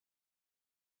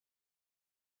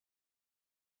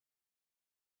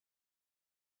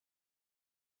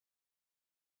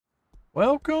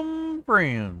Welcome,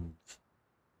 friends.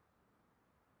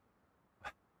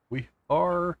 We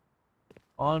are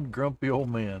on Grumpy Old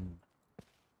Men,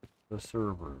 the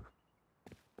server.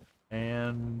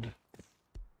 And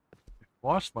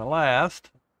watched my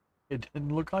last. It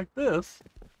didn't look like this.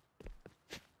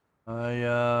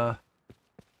 I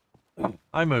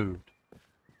I moved.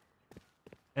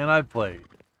 And I played.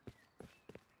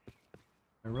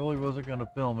 I really wasn't gonna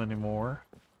film anymore.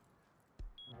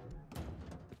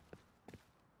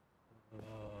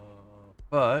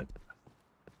 But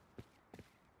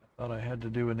I thought I had to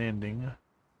do an ending.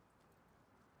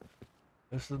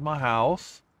 This is my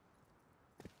house.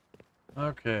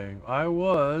 Okay, I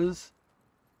was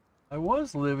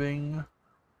living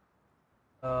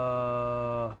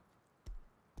where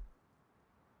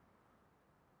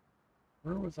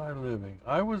was I living?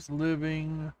 I was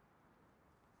living,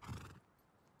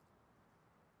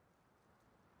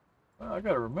 well, I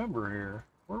gotta remember here.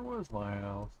 Where was my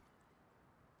house?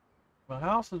 My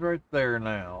house is right there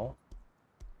now.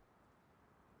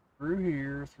 Through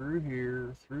here, through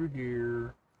here, through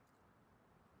here.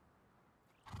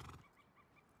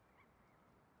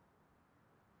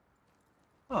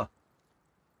 Huh.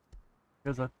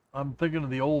 Because I'm thinking of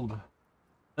the old,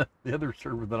 the other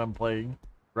server that I'm playing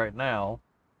right now.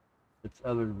 It's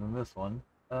other than this one.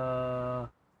 I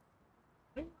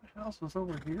think my house was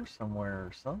over here somewhere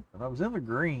or something. I was in the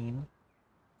green.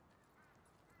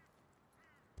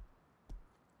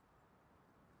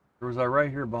 Or was I right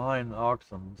here behind the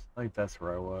Oxums? I think that's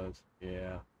where I was.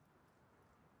 Yeah.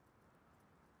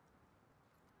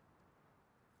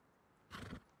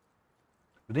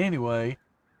 But anyway,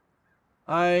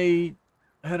 I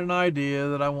had an idea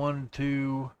that I wanted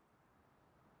to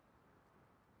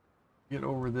get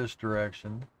over this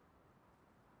direction.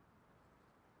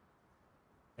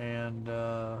 And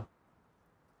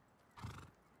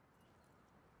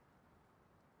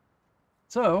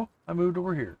so I moved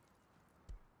over here,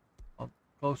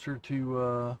 closer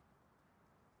to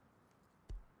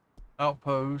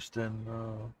Outpost, and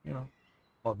a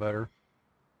lot better.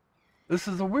 This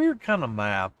is a weird kind of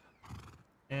map,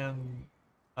 and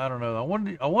I don't know.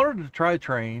 I wanted to try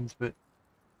trains, but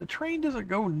the train doesn't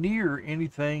go near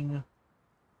anything.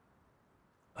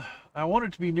 I want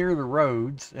it to be near the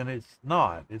roads, and it's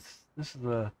not. This is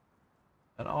an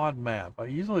odd map.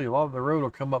 Usually a lot of the road will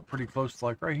come up pretty close to,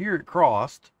 like right here it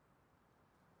crossed.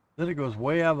 Then it goes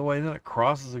way out of the way, then it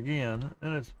crosses again,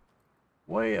 and it's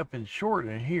way up and short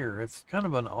in here. It's kind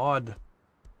of an odd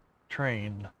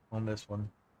train on this one.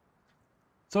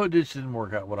 So it just didn't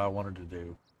work out what I wanted to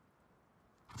do.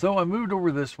 So I moved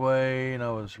over this way, and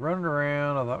I was running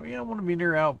around. I thought, yeah, I want to be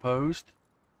near Outpost.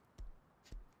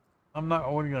 I'm not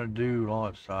only going to do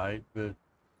launch site, but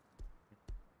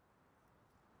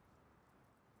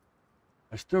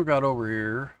I still got over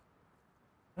here.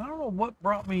 I don't know what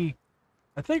brought me.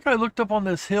 I think I looked up on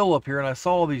this hill up here and I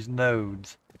saw these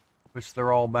nodes, which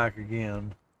they're all back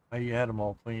again. I had them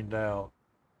all cleaned out.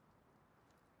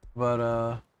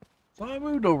 But so I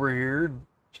moved over here and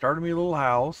started me a little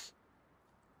house.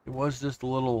 It was just a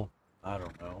little, I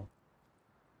don't know,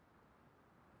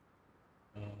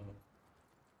 uh,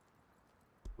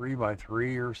 3 by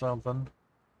 3 or something.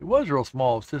 It was real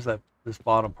small. It's just that this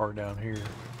bottom part down here.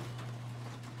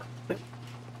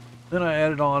 Then I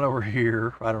added on over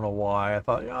here. I don't know why. I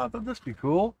thought this would be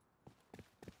cool.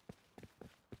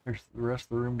 There's the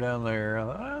rest of the room down there. I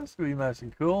thought, this would be nice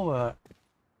and cool. I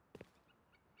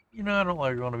don't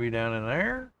like going to be down in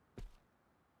there.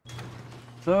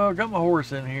 So I got my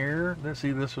horse in here. Let's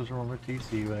see, this was where my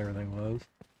TC and everything was.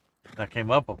 I came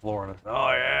up a floor and I said,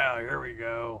 oh yeah, here we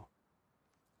go.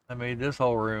 I made this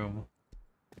whole room.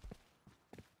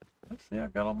 Let's see, I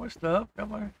got all my stuff. Got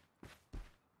my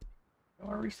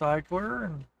recycler,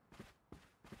 and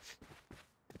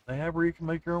they have where you can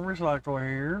make your own recycler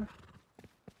here.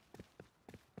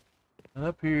 And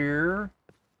up here,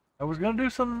 I was gonna do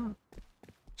some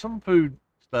food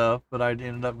stuff, but I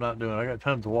ended up not doing it. I got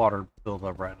tons of water built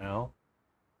up right now.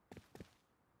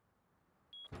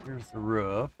 Here's the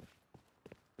roof.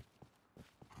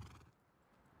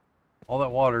 All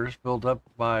that water is built up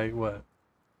by what?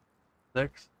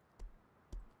 6?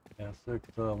 Yeah, 6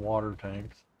 water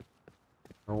tanks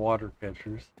or water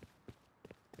catchers.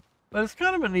 But it's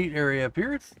kind of a neat area up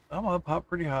here. I'm up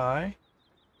pretty high.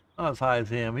 Not as high as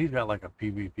him. He's got like a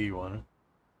PvP one.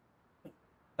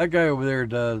 That guy over there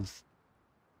does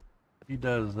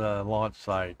launch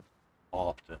site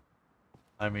often.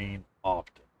 I mean,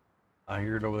 often. I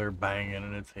hear it over there banging,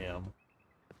 and it's him.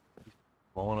 He's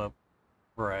blowing up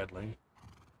Bradley.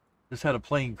 Just had a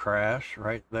plane crash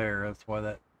right there. That's why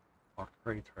that marked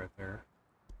crate's right there.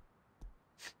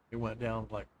 It went down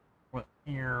like went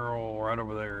right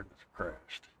over there and just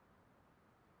crashed.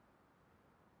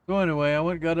 So anyway, I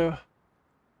went and got a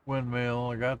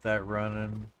windmill. I got that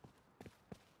running.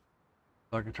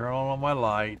 So I could turn on all my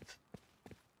lights.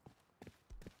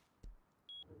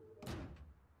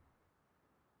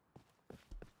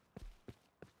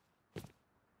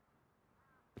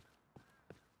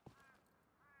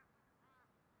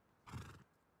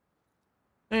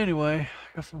 Anyway,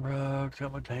 got some rugs,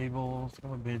 got my tables,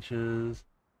 got my benches.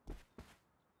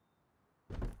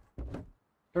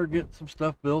 Started getting some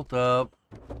stuff built up.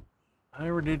 I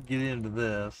never did get into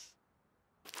this.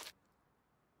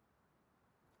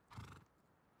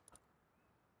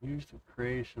 Used the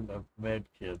creation of med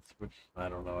kits, which I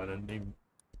don't know. I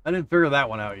didn't figure that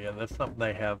one out yet. That's something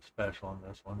they have special on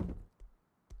this one.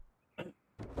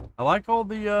 I like all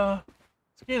the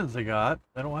skins they got.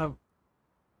 They don't have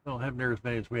near as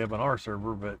many as we have on our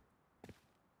server, but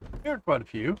there are quite a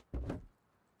few. As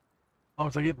long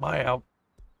as I get my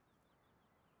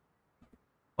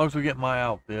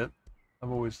outfit.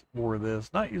 I've always wore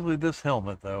this. Not usually this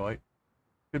helmet though. I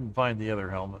couldn't find the other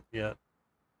helmet yet.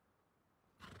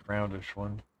 Roundish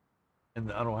one.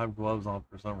 And I don't have gloves on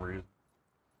for some reason.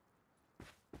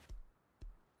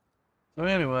 So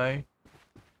anyway,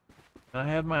 I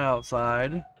had my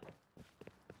outside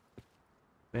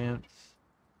fence.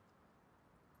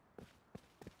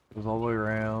 Goes all the way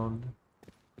around.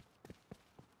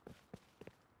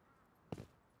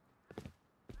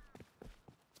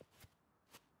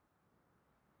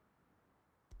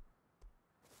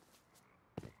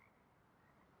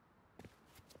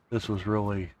 This was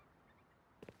really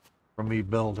from me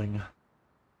building.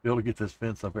 Be able to get this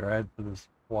fence up here. I had to put this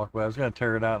walkway. I was going to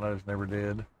tear it out and I just never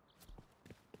did.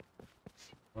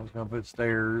 I was going to put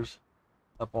stairs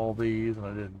up all these and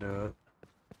I didn't do it.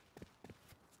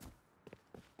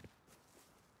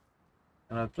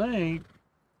 And I think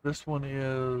this one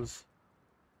is...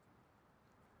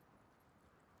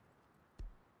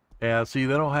 Yeah, see,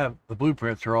 they don't have... The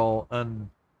blueprints are all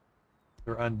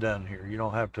they're undone here. You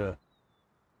don't have to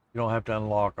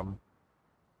unlock them.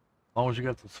 As long as you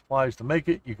got the supplies to make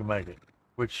it, you can make it.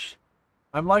 Which,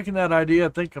 I'm liking that idea. I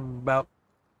think I'm about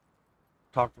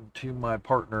talking to my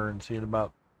partner and seeing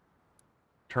about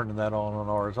turning that on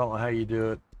ours. I don't know how you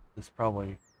do it. It's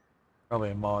probably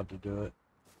a mod to do it.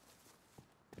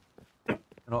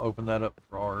 And I'll open that up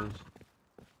for ours.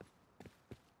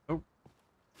 Oh.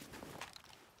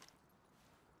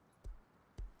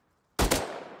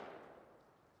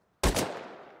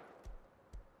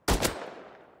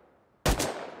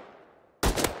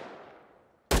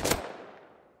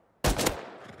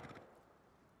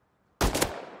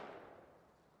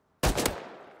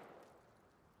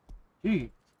 Gee,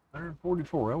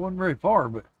 144. That wasn't very far,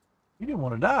 but you didn't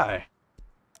want to die.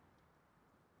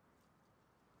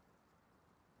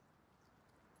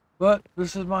 But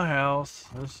this is my house.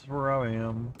 This is where I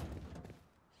am.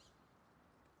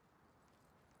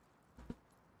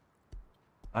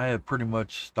 I have pretty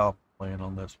much stopped playing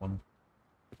on this one.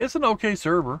 It's an okay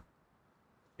server.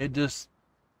 It just,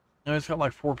 it's got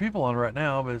like 4 people on right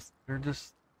now, but they're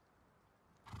just,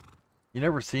 you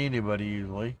never see anybody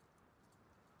usually.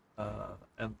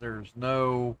 And there's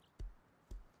no,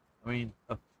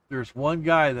 there's one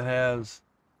guy that has,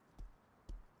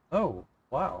 oh,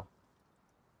 wow.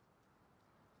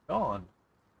 Gone.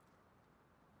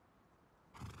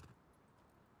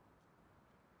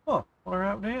 Huh, what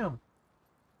happened to him?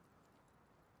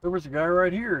 There was a guy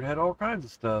right here that had all kinds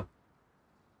of stuff.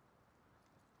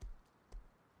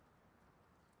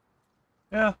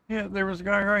 Yeah, there was a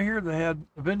guy right here that had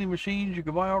vending machines. You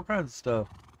could buy all kinds of stuff.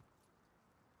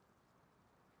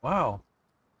 Wow.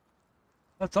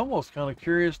 That's almost kind of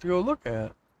curious to go look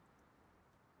at.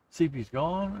 See if he's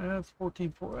gone. That's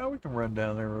 14.4. Well, we can run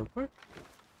down there real quick.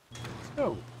 Let's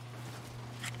go.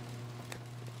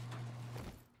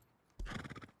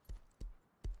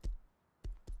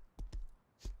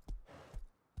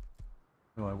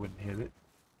 No, I wouldn't hit it.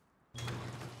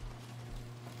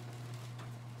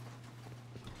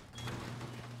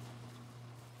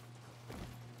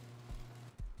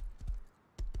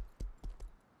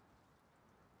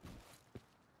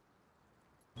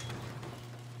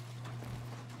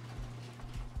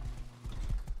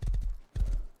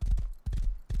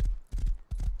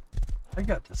 I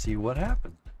got to see what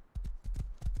happened.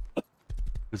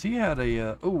 Because he had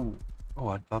a, oh,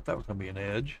 I thought that was going to be an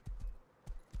edge.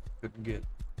 Couldn't get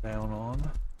down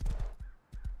on.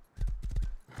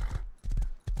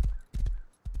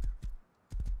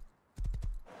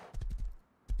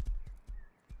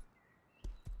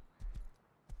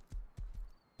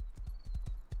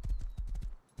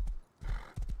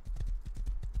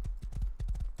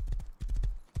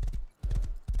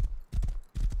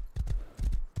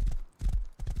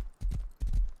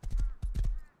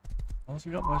 Also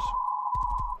got my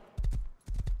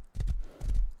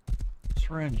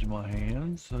syringe in my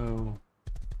hand, so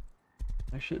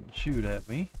they shouldn't shoot at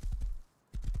me.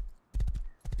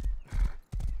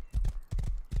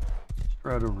 Just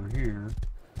right over here.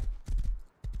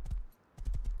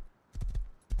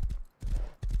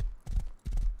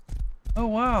 Oh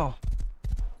wow!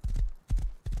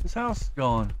 This house is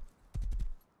gone.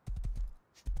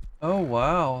 Oh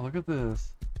wow, look at this.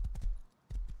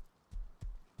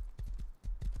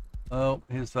 Oh,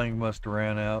 his thing must have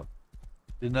ran out.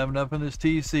 Didn't have enough in his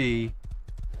TC.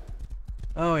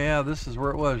 Oh yeah, this is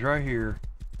where it was, right here.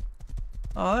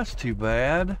 Oh, that's too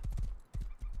bad.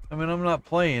 I mean, I'm not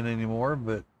playing anymore,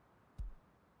 but...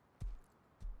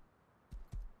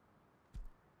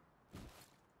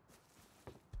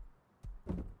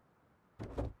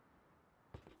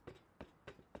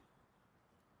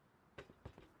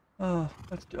 Oh,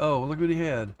 oh, look what he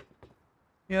had.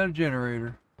 He had a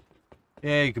generator.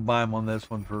 Yeah, you could buy him on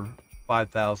this one for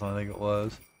 5,000, I think it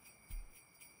was.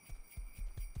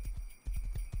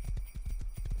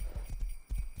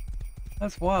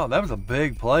 That's wild. That was a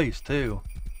big place too.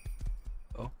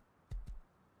 Oh.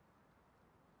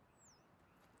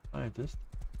 Scientist.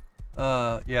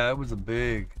 Yeah, it was a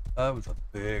big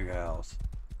house.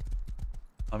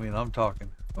 I mean, I'm talking.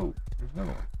 Oh, there's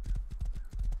another one.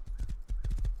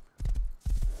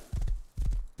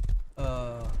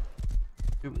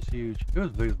 It was huge. It was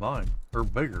as big as mine, or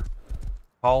bigger,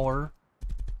 taller.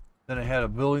 Then it had a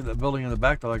building. The building in the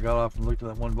back that I got off and looked at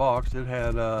that one box. It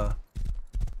had I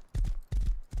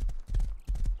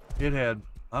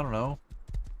don't know,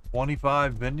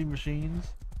 25 vending machines.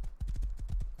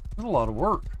 It was a lot of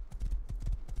work.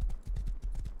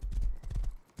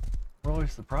 Really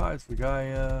surprised the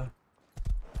guy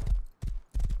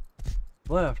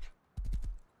left.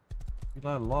 He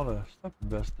had a lot of stuff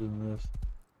invested in this.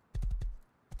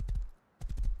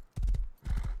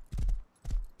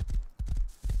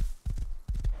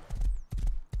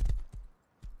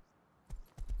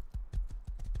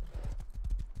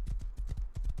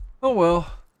 Oh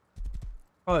well,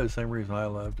 probably the same reason I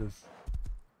left. It's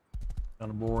kind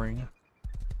of boring,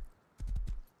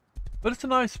 but it's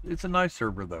a nice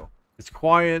server though. It's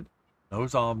quiet, no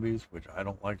zombies, which I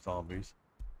don't like zombies.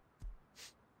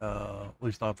 At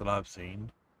least not that I've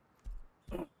seen.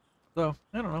 So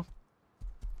I don't know.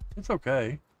 It's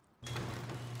okay.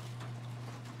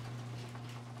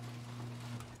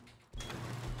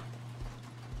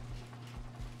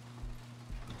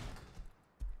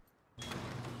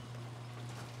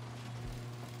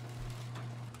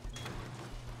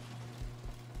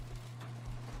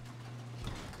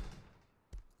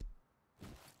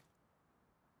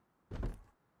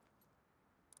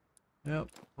 Yep,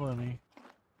 plenty.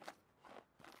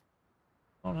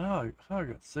 Oh, now I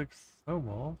got 6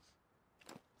 snowballs.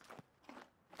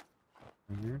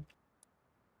 Weird.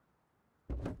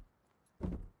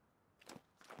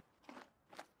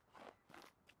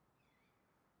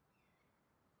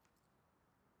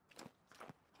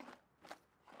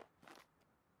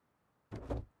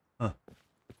 Huh.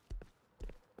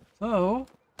 So,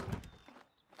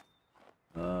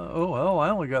 oh well, I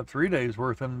only got 3 days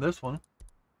worth in this one.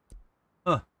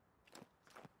 Huh.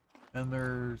 And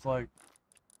there's like,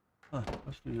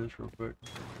 let's do this real quick.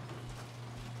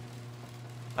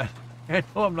 I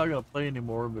know I'm not gonna play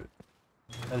anymore, but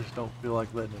I just don't feel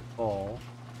like letting it fall.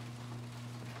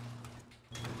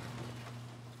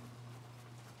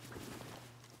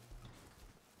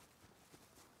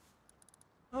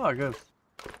 Oh, I guess.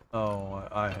 Oh,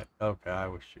 okay. I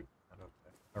was shooting.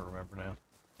 Okay, I remember now.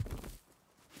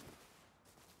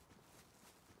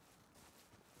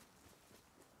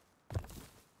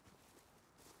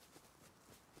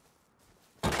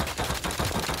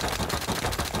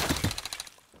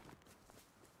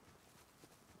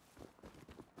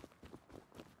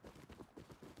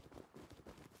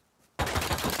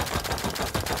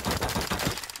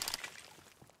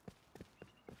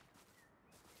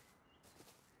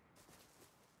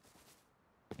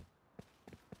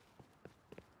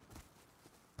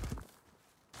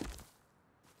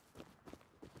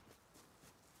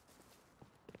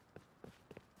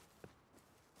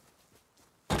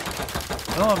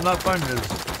 No, I'm not finding as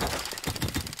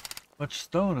much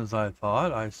stone as I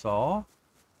thought I saw. I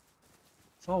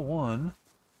saw one.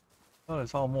 Thought I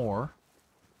saw more.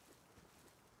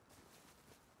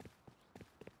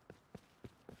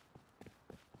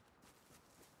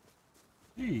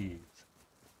 Jeez.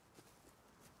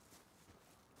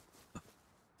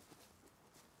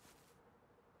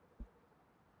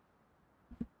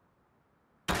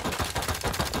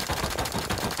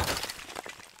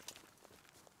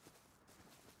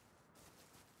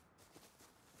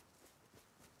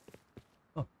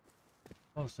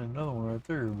 I'll send another one right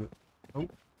there, but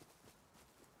nope.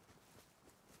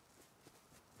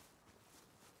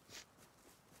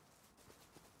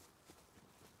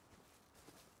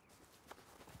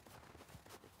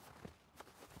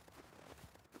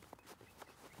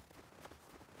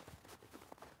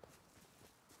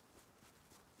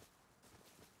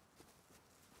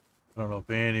 I don't know if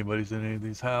anybody's in any of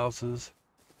these houses.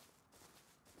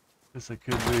 Guess it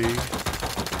could be.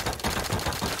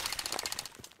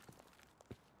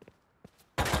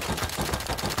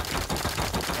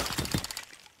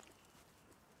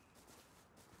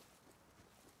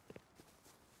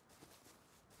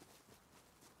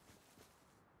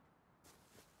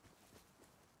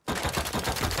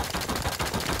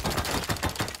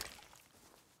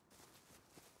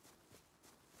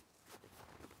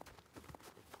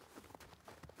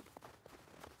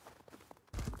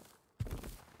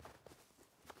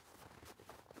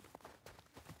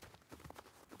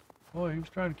 Boy, he was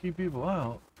trying to keep people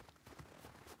out.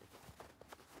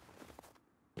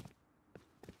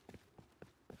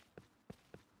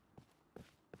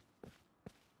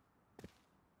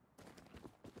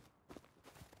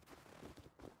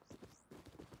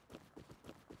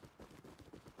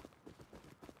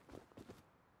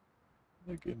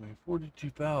 They gave me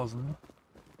 42,000.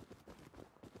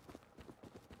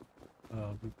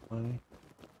 Big plenty.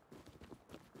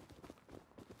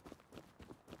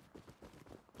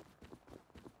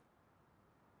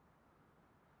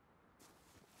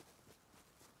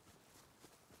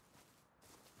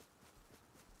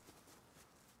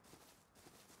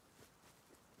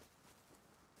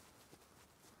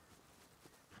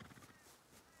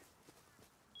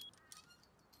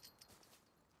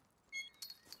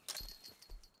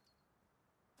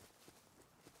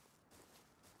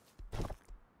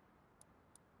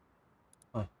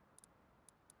 Huh.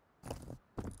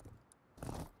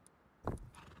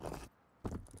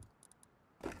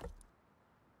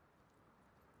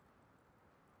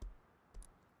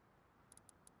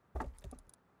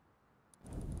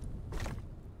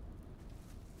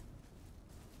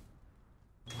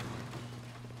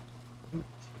 Oops.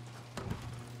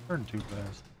 Turned too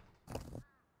fast.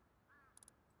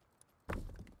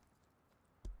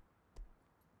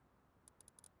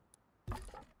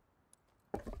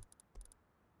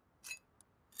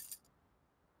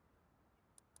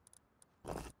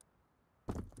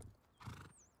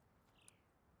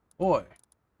 Boy,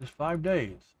 just 5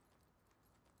 days.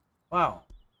 Wow.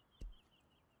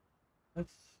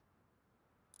 That's...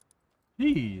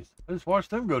 Jeez. I just watched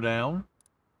them go down.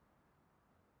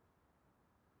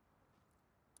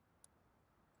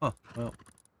 Huh. Well,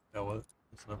 that was it.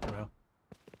 That's enough for now.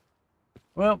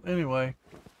 Well, anyway,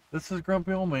 this is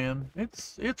Grumpy Old Man.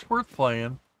 It's worth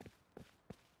playing.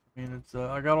 I mean, it's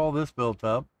I got all this built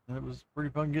up, and it was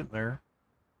pretty fun getting there.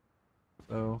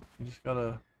 So you just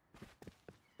gotta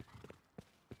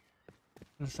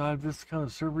decide if this is the kind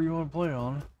of server you want to play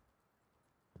on.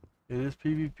 It is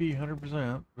PvP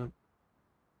 100%, but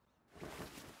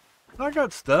I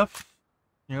got stuff,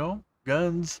 you know,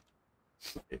 guns.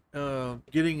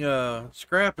 Getting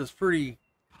scrap is pretty.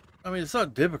 I mean, it's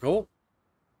not difficult.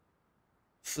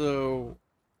 So,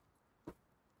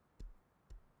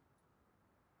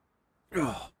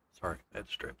 oh, sorry, I had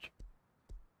to stretch.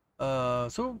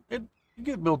 So it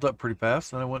get built up pretty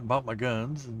fast. And I went and bought my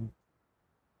guns, and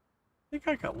I think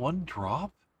I got one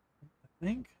drop. I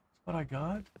think that's what I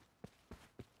got.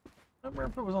 I don't remember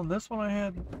if it was on this one I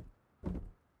had.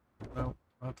 No,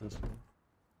 not this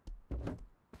one.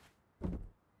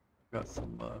 Got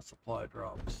some supply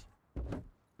drops.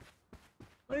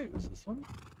 Wait, was this one?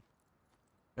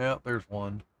 Yeah, there's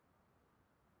one.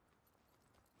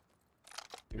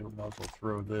 You might as well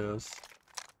throw this.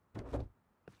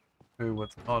 Okay,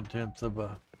 what the contents of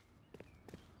a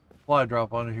supply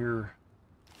drop on here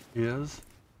is.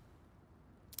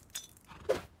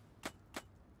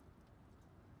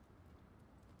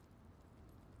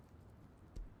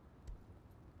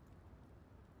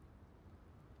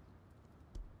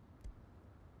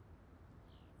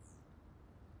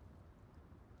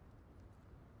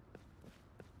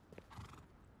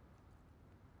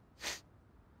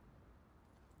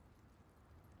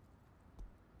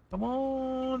 Come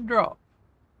on, drop.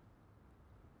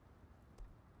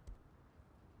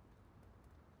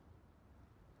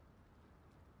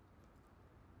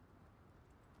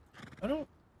 I don't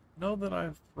know that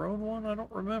I've thrown one. I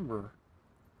don't remember.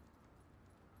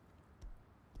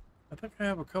 I think I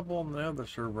have a couple on the other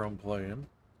server I'm playing.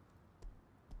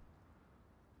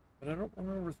 But I don't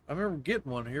remember. I remember getting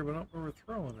one here, but I don't remember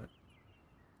throwing it.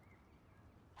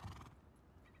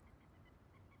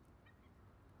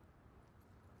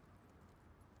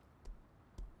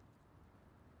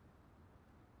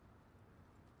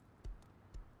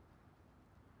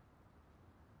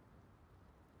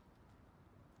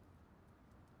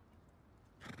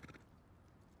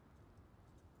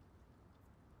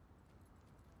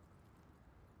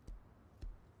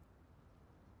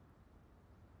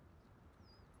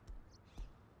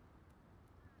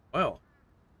 Well,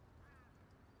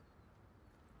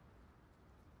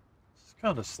 it's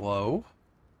kind of slow.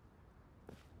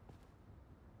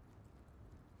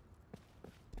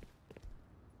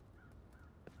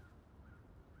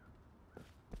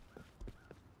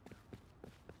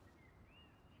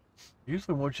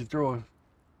 Usually once you throw a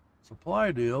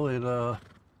supply deal, I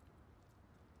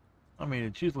mean,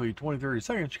 it's usually 20, 30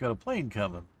 seconds, you got a plane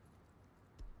coming.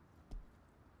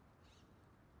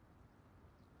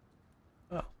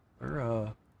 Oh, they're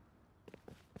a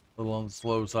little on the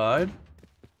slow side.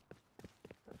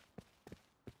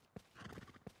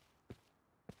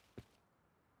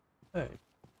 Hey.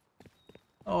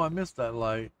 Oh, I missed that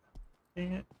light.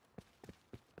 Dang it.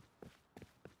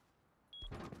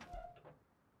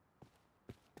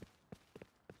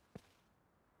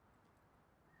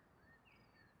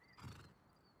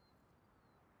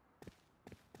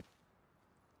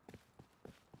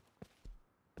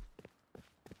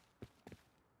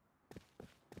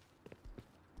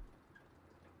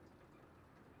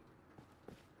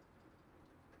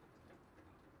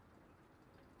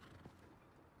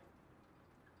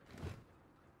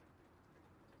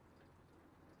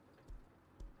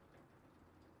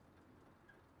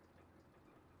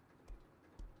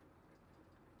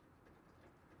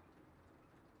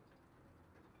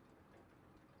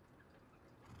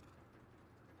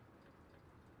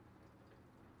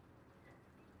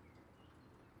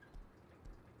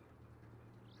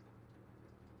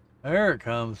 There it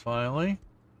comes finally.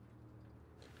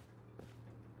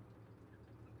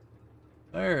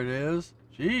 There it is.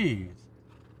 Jeez.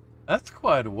 That's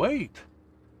quite a weight.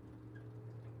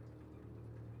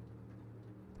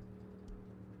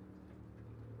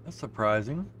 That's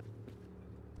surprising.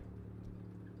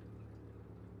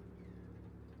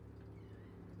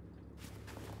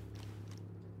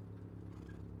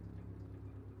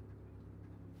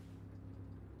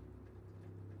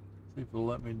 See if it'll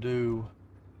let me do.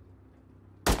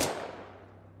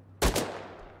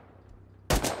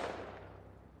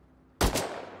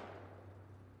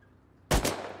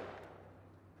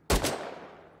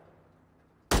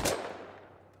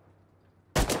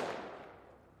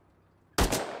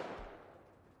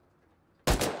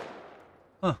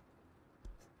 Huh.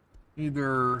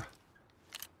 Either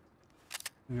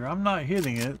I'm not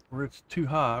hitting it or it's too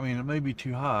high. I mean, it may be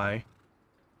too high.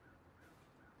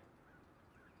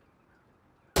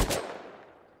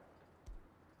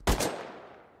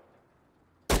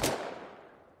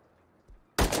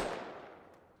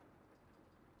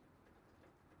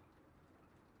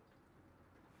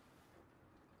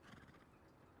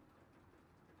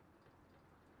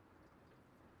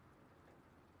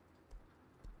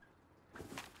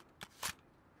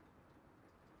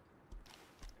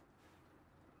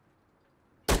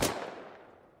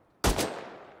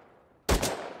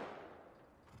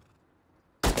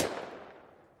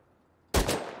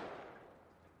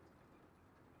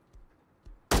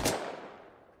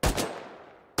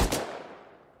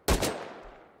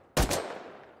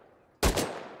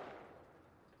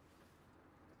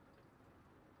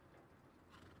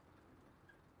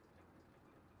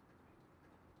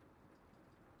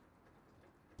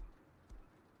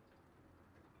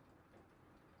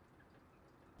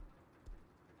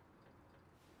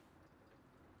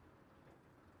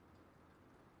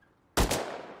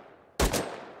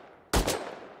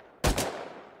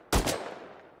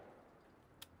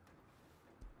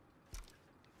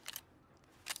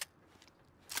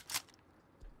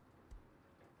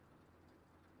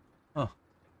 Huh.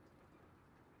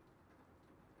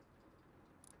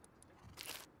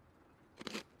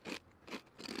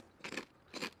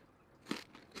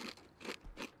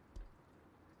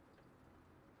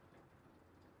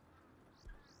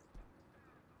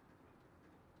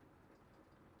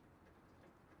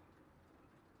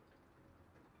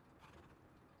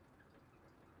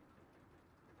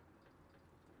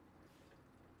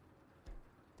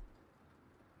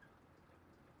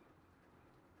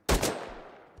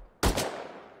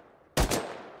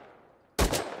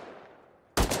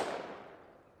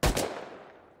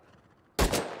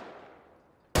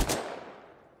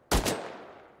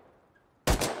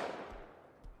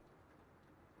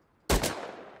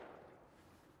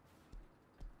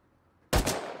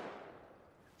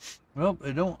 Well,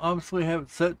 they don't obviously have it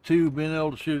set to being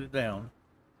able to shoot it down.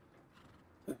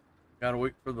 Gotta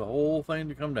wait for the whole thing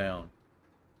to come down.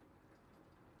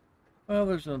 Well,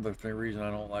 there's another reason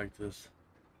I don't like this.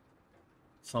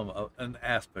 An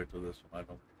aspect of this one I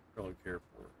don't really care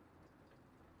for.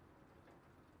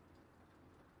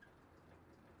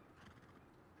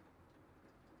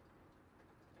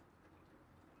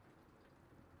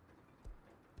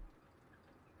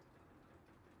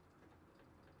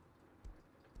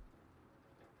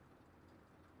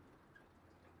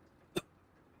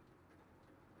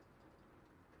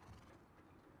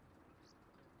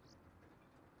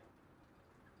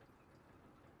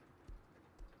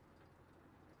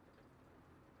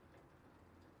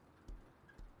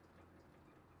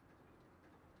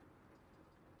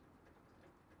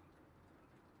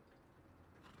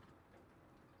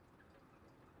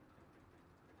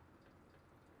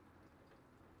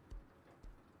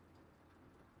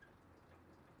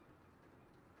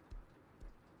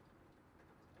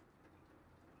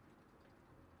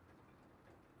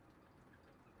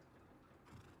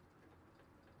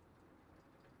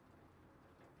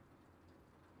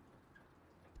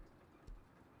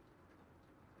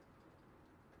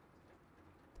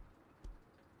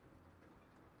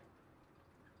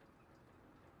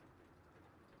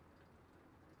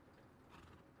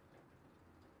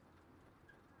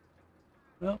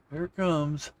 Well, here it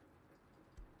comes.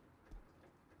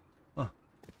 Huh.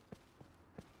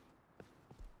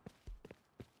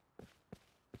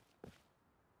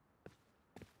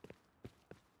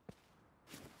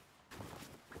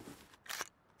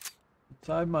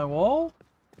 Inside my wall?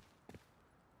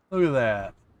 Look at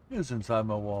that. It's inside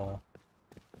my wall.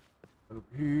 Over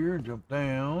here and jump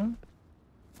down.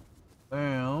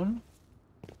 Down.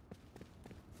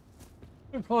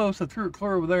 Getting close. I threw it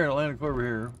clear over there and it landed clear over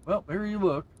here. Well, here you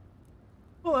look.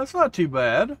 Well, that's not too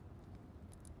bad.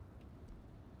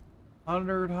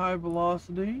 100 high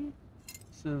velocity.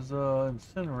 This is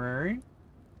incinerary.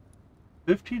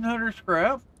 1500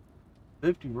 scrap.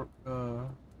 50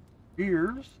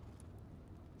 gears.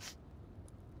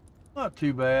 Not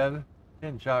too bad.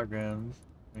 10 shotguns.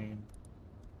 I mean,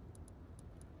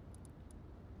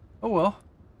 oh well.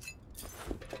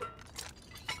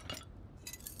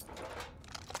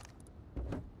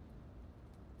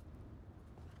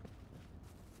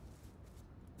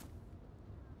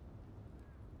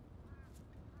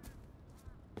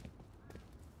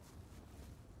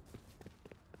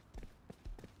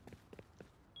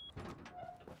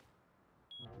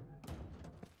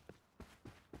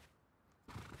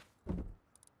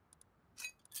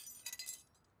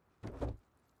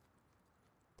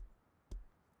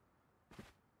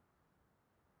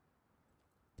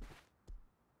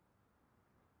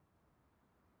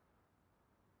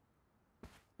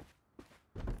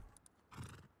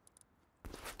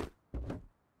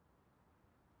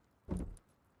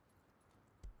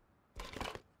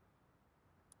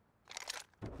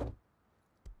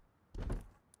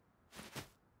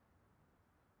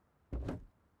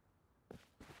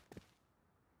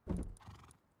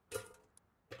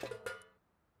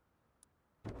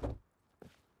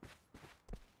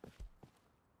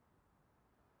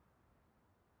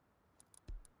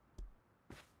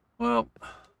 Well,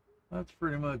 that's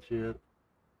pretty much it.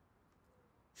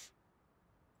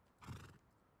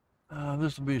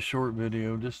 This will be a short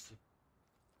video, just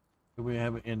so we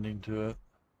have an ending to it.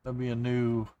 There'll be a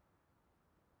new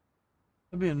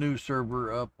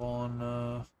server up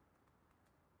on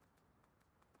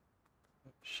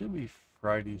it should be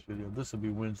Friday's video. This will be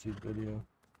Wednesday's video.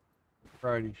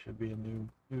 Friday should be a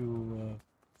new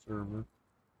server.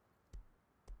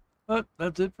 But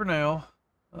that's it for now.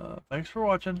 Thanks for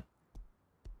watching.